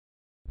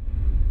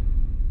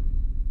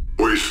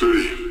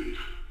City.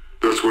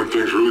 That's when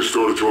things really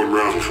started to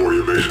unravel for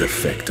you, Mason. The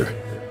Defector.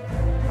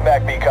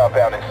 MACV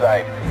compound in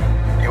sight.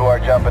 You are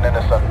jumping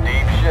into some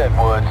deep shit,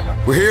 Woods.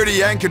 We're here to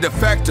yank a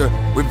defector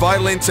with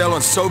vital intel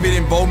on Soviet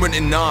involvement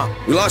in Nam.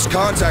 We lost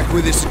contact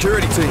with his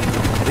security team.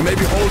 He may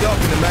be holed up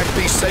in the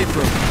MACV safe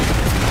room.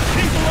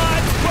 He's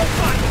alive! Go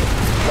find him!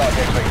 Talk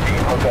X-18,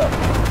 hook up.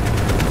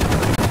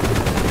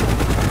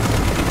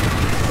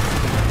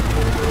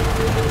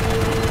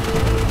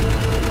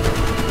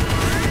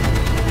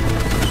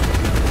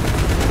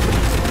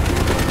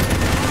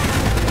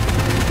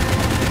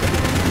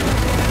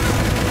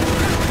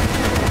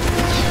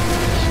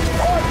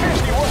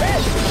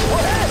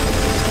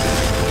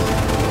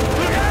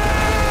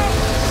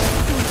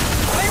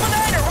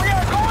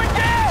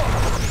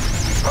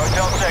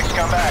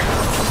 Come back.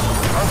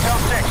 Hotel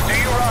 6, do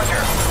you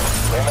roger?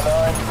 Lima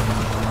 9,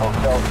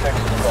 Hotel 6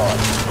 is gone.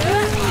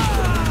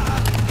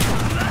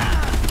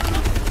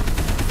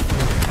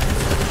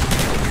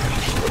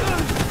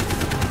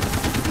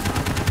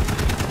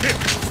 Here,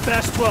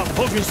 Fast 12,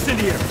 hold your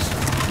incendiaries.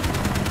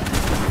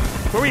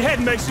 Where we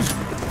heading, Mason?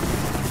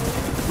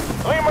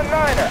 Lima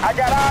 9er, I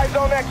got eyes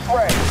on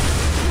X-ray.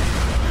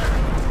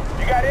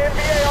 You got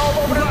NBA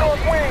all over the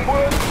north wing,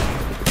 Woods.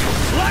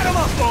 Light them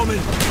up, Bowman!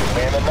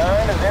 Lima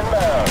 9 is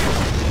inbound.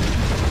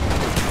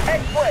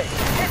 X-ray,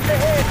 get the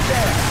head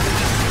down.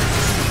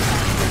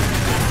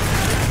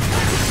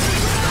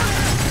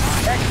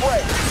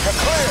 X-ray, you're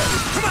clear.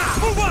 Come on,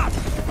 move up!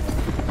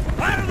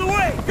 Out of the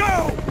way,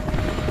 go!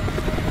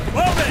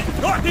 Bowman,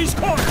 northeast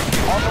corner!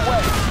 On the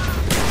way.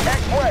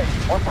 X-ray,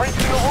 we're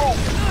breaching the roof.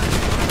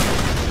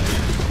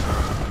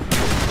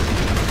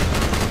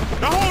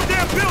 The whole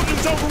damn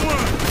building's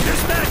overrun!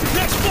 Dispatch the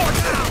next floor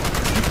now!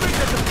 You think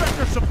the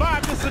Defector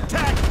survived this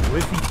attack? Well,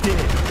 if he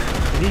did,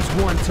 then he's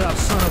one tough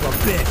son of a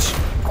bitch.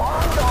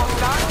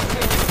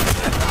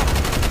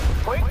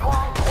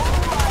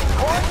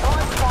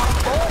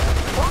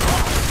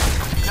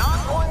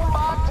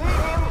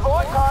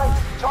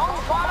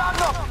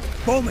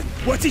 Bowman,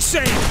 what's he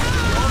saying?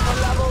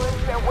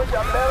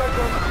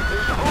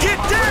 Get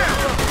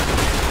down!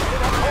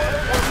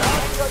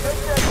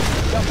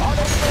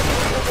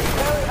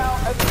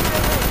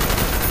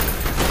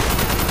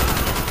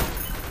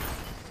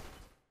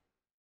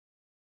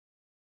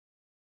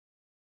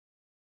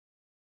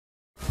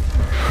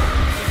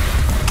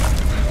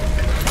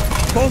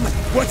 Bowman,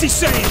 what's he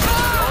saying?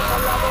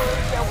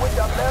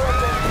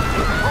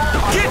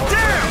 Get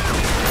down!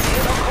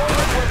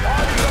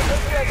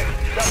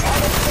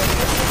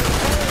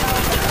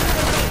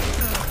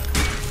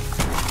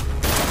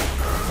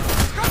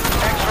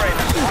 X-ray,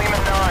 this is Lima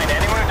 9.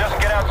 Anyone who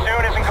doesn't get out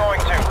soon isn't going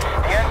to.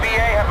 The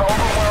NBA have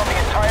overwhelmed the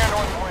entire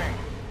north wing.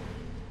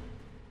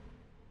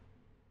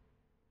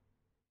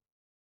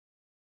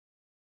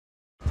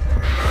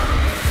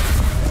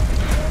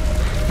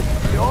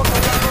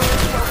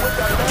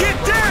 Get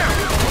down!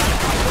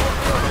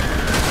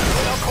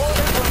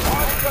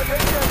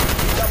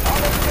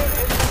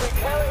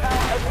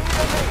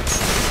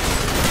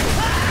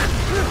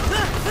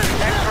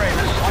 X-ray,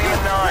 this is Lima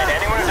 9.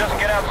 Anyone who doesn't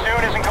get out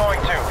soon isn't going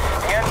to.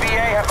 The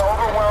NBA have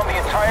overwhelmed the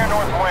entire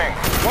north wing.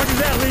 Roger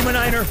that, Lima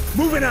 9er.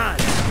 Moving on.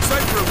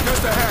 Safe room,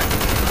 just ahead.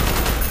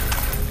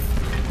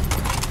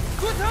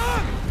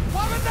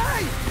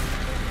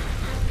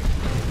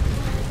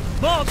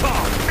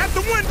 Molotov, at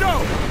the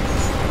window!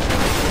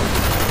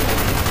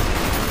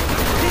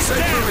 He's Safe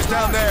down. room is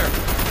down there.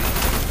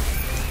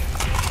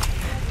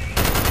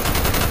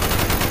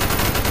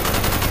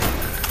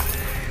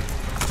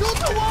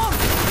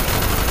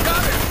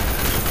 Got it!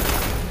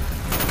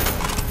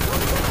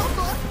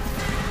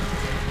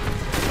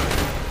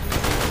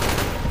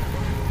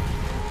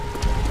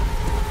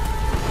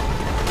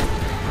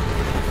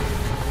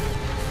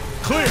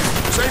 Clear.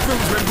 Safe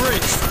room's been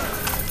breached.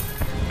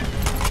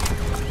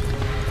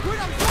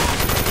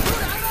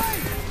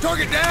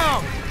 Target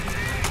down!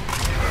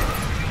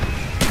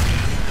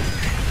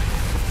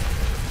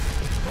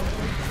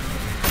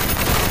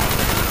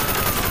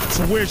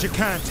 So where's your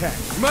contact?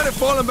 You might have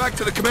fallen back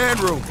to the command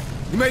room.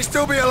 You may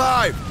still be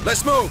alive.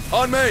 Let's move.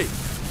 On me.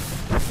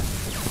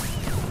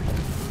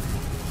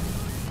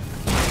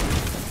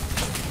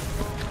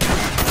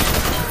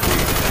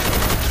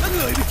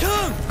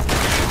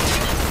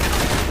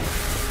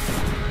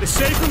 The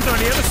safe room's on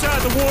the other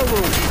side of the war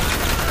room.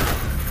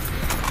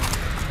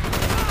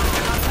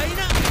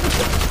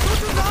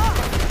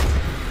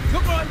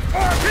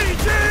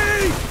 RPG!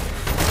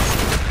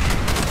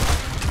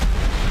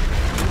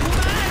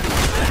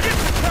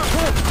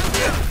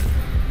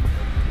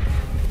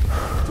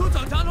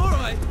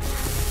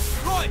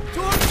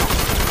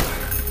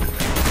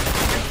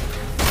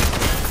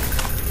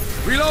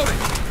 Reloading.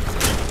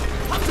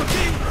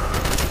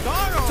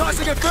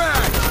 Tossing it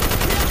back.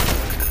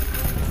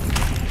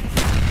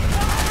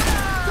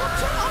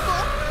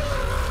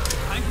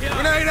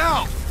 Grenade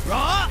out.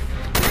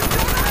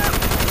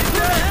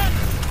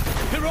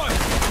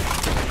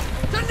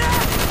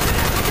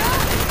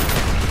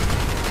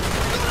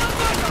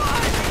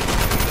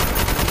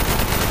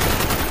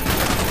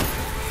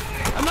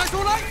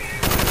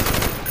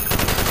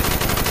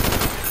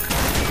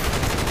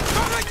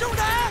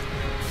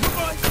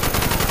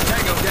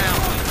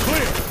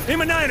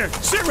 Lima Niner,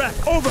 sit rep,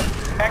 over.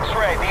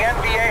 X-ray, the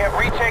NVA have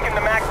retaken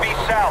the MACV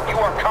South. You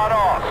are cut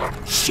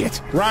off.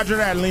 Shit. Roger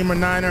that, Lima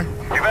Niner.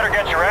 You better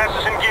get your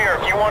asses in gear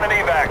if you want an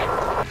evac.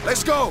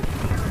 Let's go!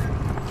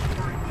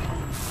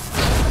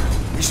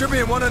 He should be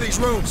in one of these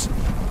rooms.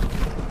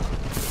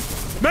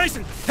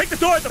 Mason, take the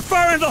door at the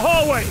far end of the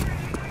hallway.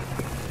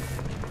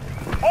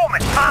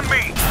 Holman, on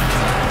me!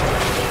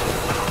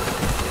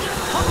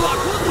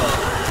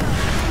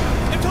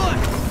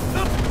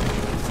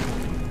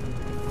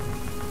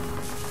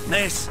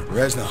 Mason.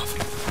 Reznov.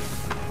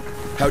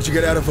 How'd you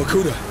get out of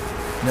Vorkuta?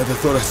 Never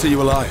thought I'd see you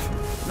alive.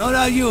 Not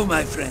are you,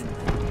 my friend.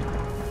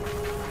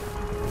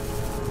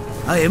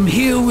 I am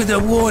here with a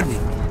warning.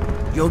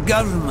 Your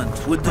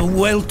government would do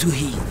well to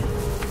heed.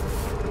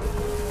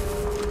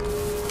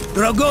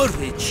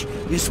 Dragovich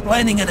is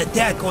planning an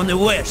attack on the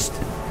west.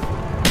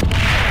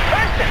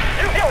 Mason!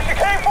 You know what you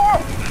came for?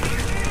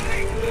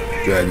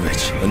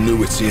 Dragovich. I knew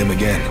we'd see him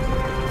again.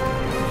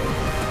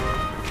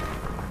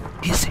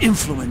 His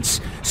influence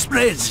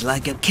spreads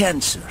like a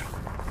cancer.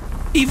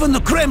 Even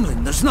the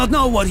Kremlin does not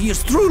know what he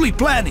is truly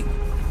planning.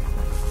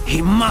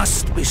 He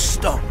must be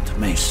stopped,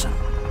 Mason.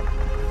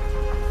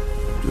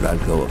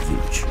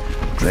 Dragovich,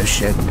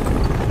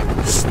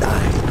 Dreshenko,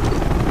 Stein,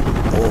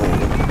 all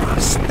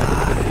must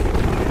die.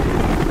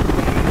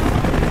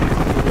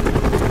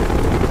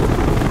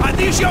 Are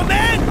these your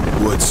men?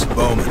 Woods,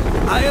 Bowman.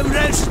 I am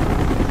Reznov.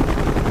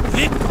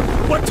 Victor.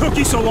 What took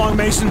you so long,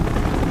 Mason?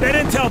 That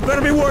intel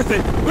better be worth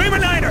it. Lima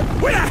Niner,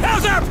 where the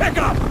hell's our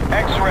pickup?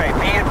 X-ray,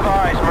 be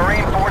advised.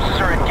 Marine forces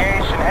are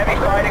engaged in heavy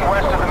fighting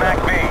west of the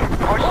MACV.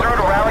 Push through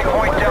to Rally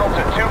Point Delta,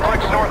 2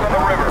 clicks north on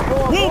the river.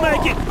 We'll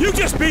make it. You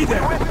just be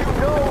there.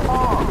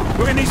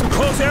 We're gonna need some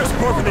close air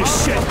support for this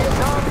shit.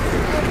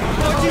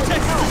 OG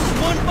Texas, this is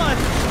 1-5.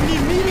 We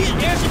need immediate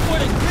air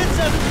support at Grid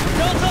 7,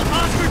 Delta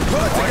Oscar.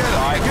 Pull it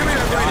together. Give me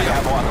that I radio.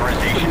 have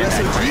authorization.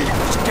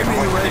 Just give me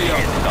the radio.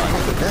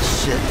 The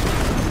best shit.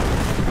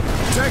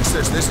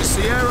 Texas, this is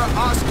Sierra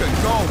Oscar,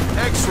 Golf,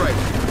 X-ray.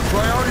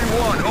 Priority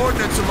 1,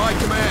 ordnance to my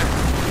command.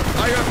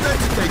 I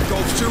authenticate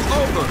Golf 2,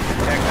 over.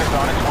 Texas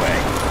on its way.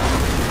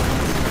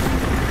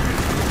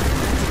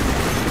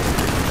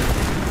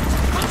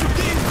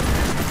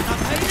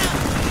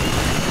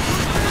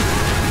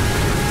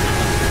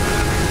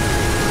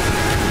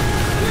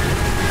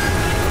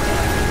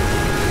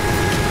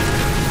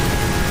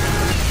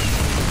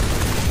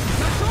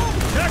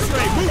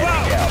 X-ray, move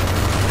out.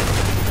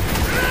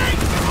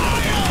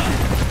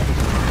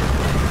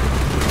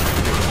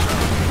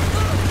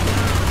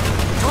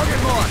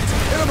 Target marked.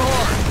 Hit him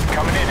hard.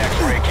 Coming in,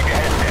 X-ray. Keep your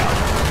heads down.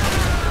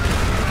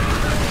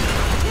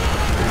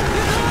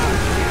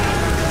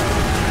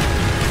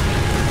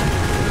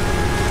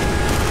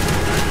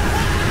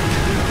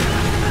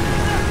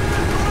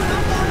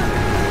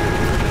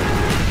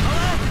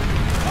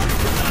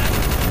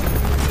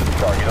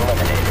 Target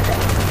eliminated.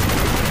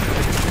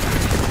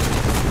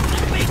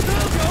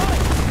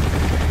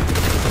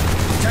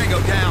 Tango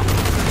down.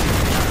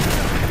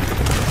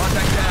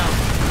 Contact down.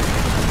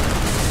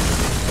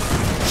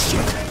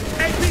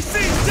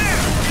 APC's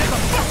down! There's a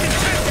fucking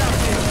tank out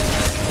there!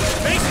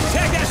 Mason,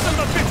 tag that son of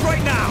a bitch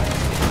right now!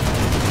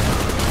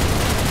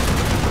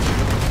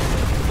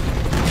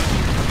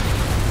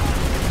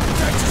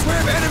 Texas, we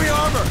have enemy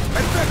armor.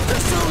 And Victor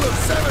Zulu,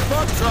 7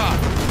 Foxtrot.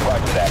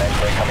 Roger that,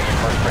 X-ray. Coming in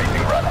first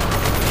racing run.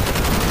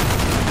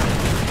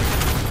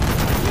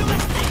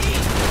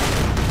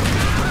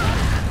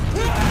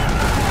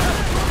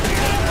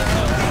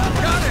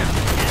 Got him.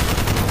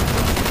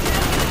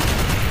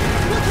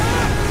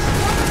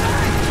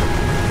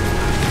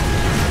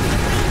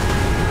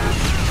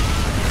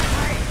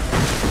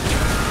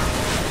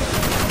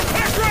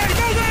 X-ray,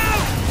 move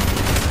out!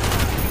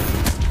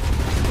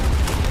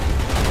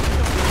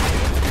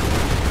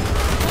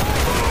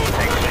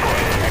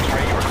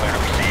 X-ray, you were clear to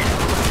proceed.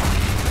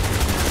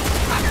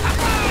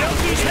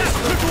 LG's half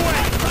took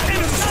away!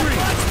 End of the street!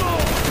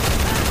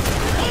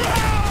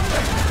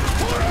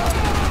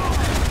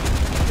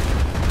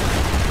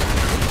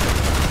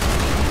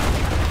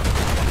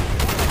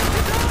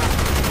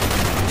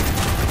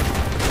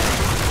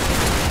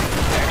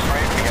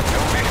 X-ray, we have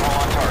no visual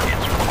on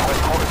targets.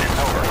 Request coordinates,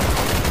 over.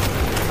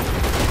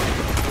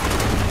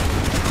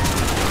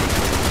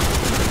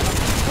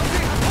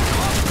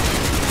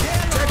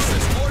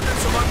 Texas,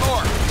 ordnance on my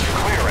mark.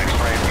 Clear,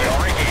 X-ray. We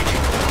are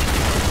engaging.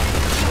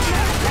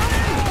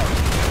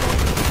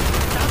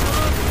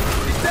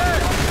 He's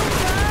dead.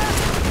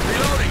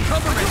 Reloading,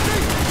 cover me.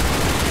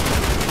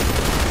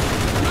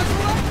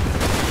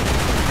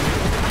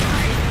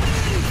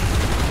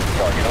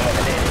 Target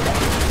eliminated.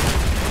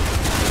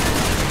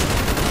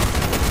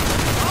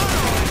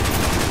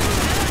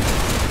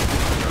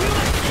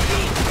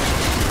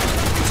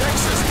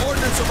 Texas,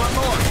 ordnance on my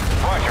mark.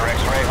 Roger,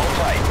 X-ray. Hold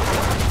tight.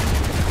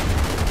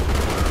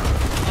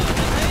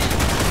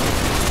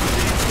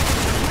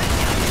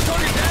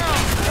 Target down.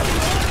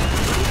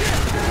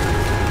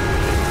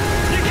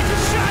 You get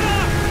your shot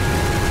up!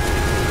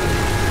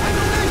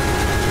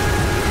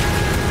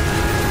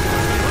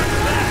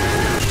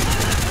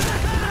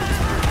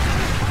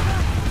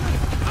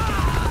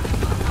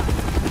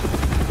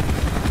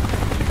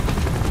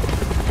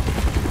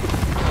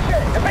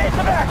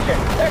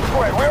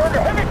 X-ray, we're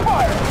under heavy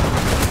fire!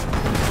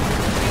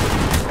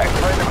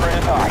 X-ray, the grid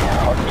is high.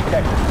 RC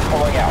Texas is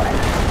pulling out.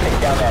 Take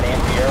down that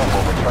anti-air and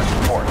we'll return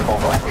support.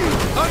 Over.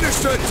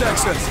 Understood,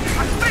 Texas.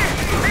 I see it!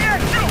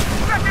 BSU!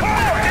 Second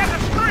floor, in the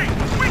street!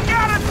 We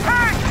got a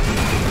tank!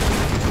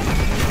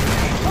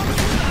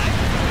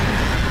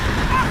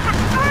 Off the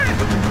street!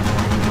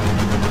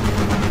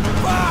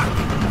 Fuck!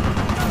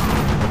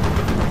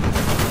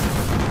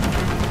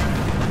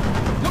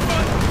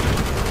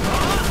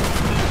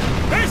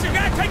 Mason,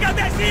 gotta take out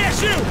that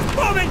CSU!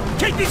 Moving!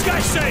 Keep these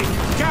guys safe!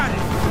 Got it!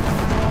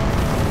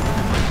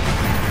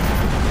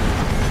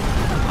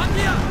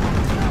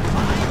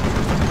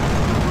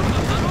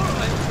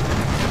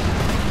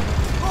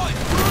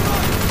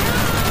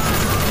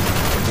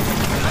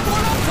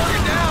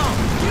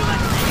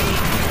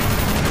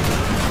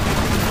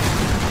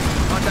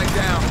 Contact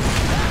down.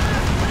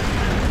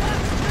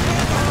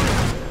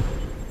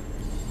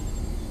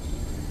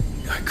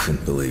 I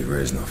couldn't believe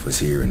Reznov was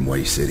here in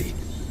Way City.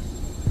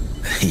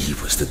 He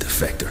was the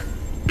defector.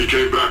 He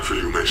came back for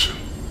you, Mason.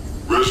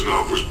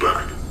 Reznov was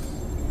back.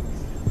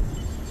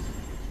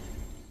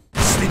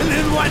 Still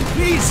in one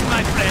piece,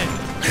 my friend.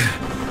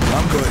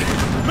 I'm good.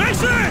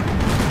 Mason!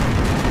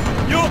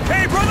 You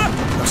okay, brother?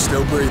 I'm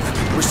still breathing.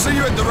 We'll see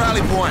you at the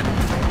rally point.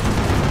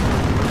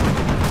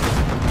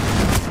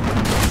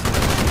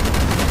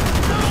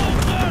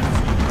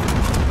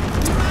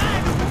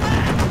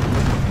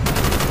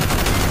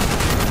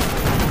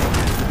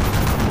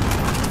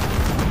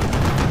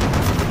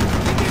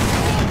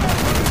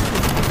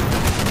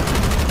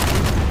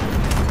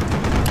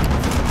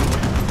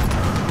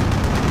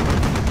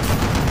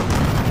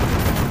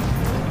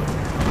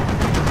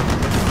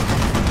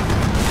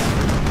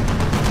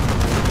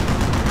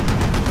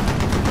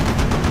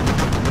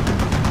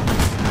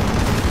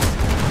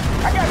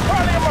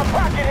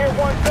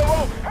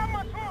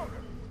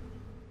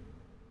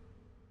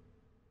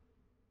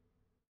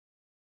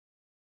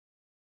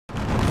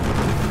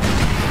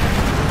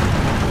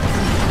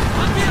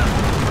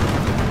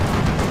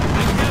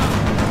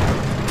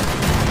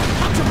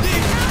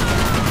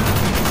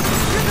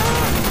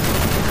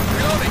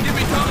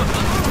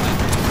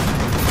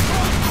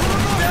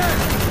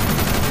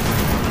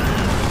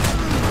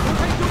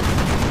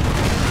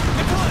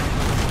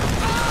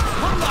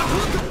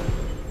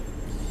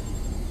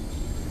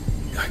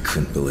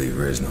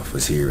 Reznov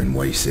was here in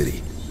Way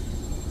City.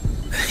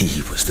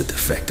 He was the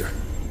defector.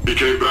 He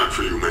came back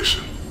for you,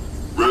 Mason.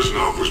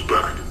 Reznov was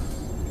back.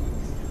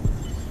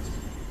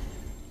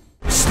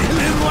 Still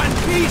in one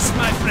piece,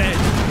 my friend.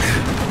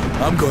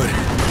 I'm good.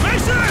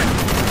 Mason!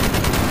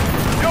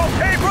 You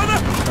okay, brother?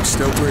 I'm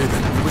still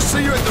breathing. We'll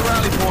see you at the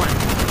rally point.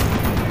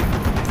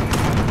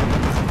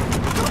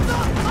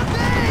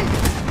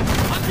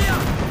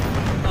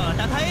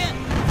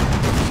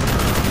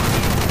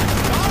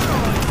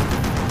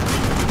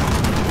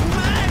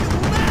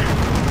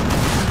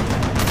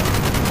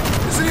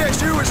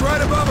 CSU is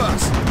right above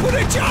us. Put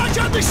a charge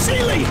on the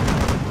ceiling!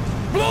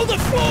 Blow the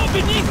floor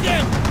beneath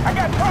them! I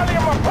got Charlie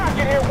in my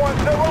pocket here, 1-0.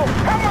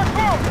 How much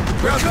longer?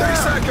 We're on 30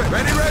 seconds.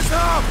 Ready,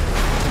 Reznov?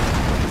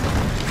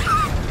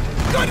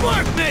 Good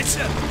work,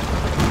 Mason!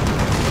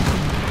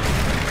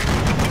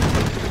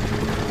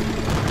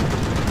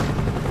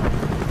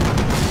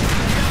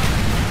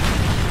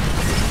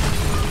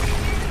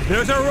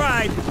 There's a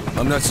ride.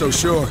 I'm not so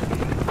sure.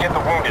 Get the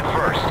wounded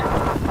first.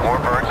 More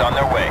birds on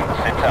their way.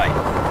 Sit tight.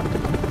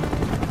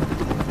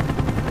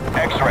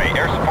 X-ray,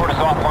 air support is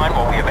offline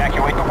while we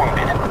evacuate the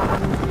wounded.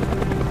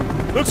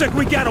 Looks like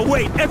we gotta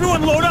wait.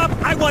 Everyone load up.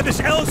 I want this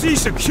LZ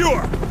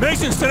secure.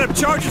 Mason set up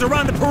charges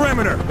around the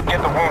perimeter.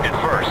 Get the wounded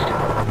first.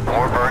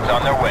 More birds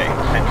on their way.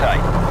 Sit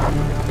tight.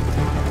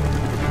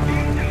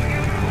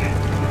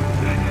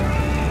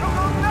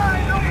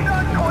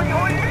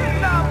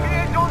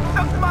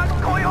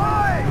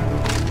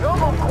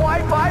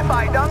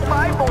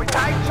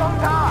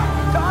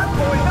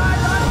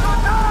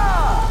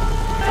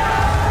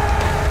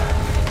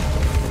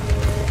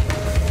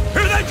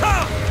 Here they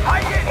come!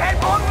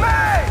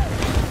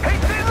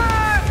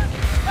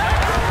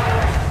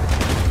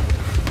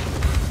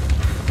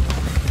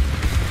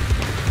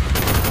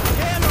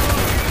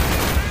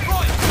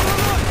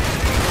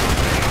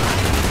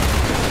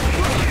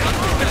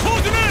 They're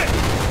closing in!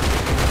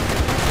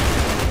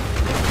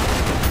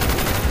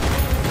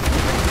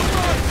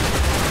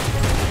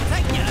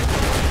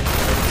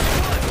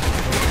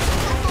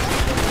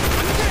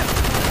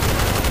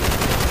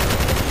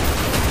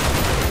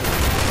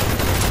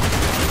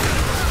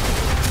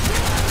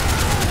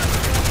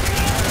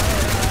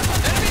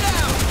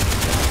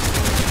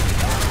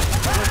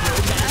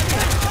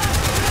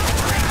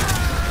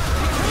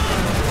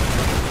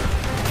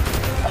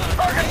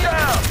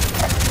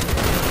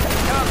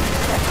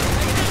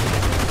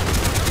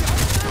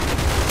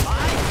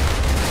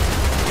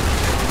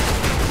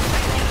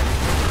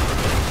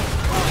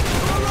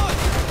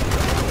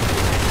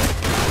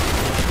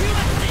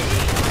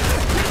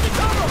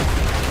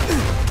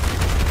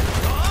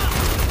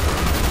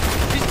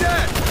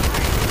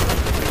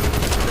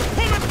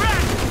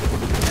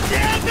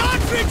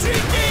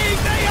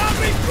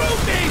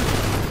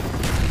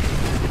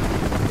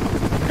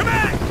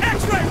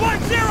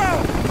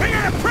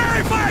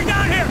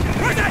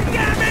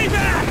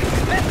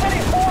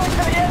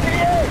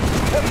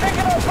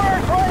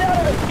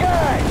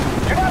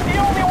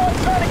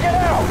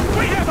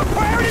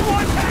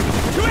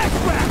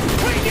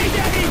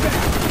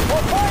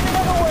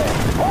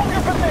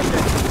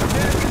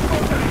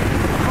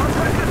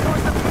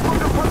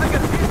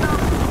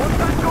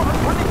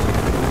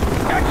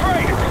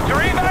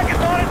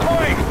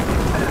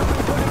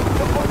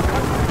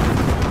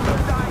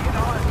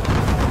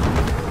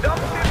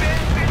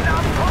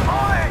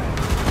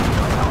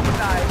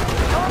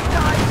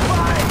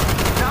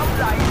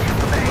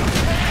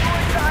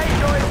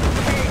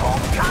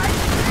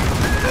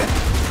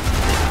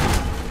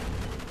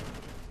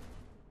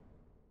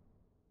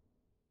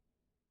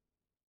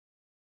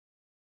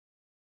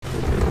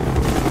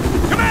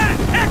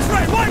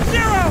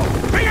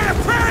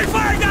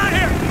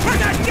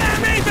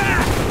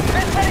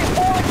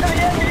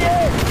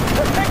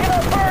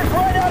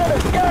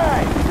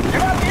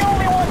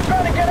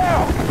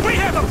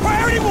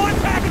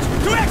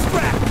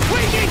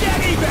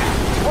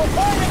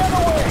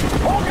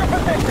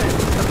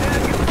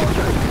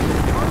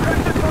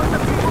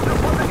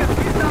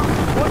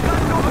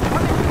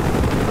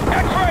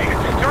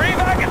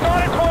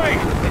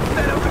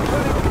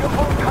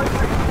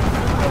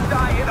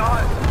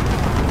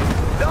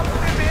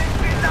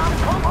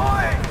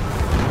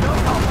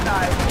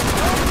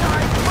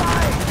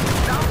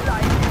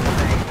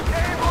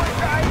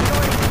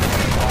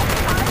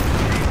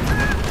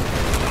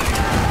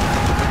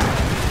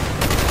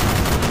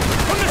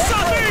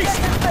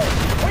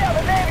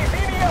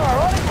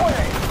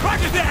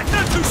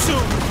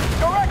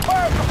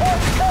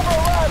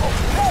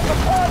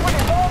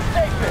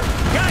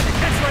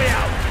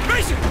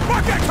 Jackson,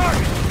 mark that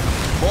target!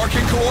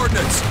 Marking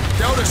coordinates.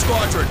 Delta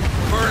Squadron.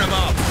 Burn them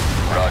up.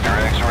 Roger,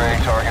 X-ray,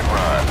 target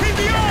run. Keep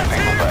the arms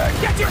here!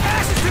 Get your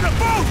asses to the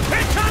boat!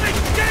 Incoming!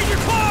 Getting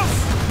your close!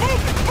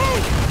 Move!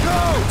 Move!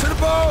 Go! To the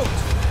boat!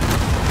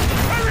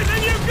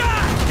 Everything you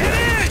got! Get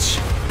in!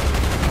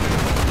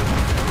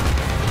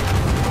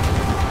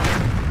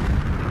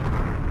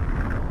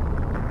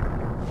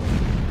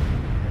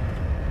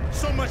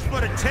 So much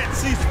for the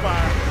tense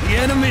ceasefire. The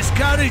enemy's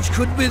courage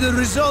could be the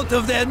result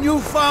of their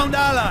newfound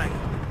ally.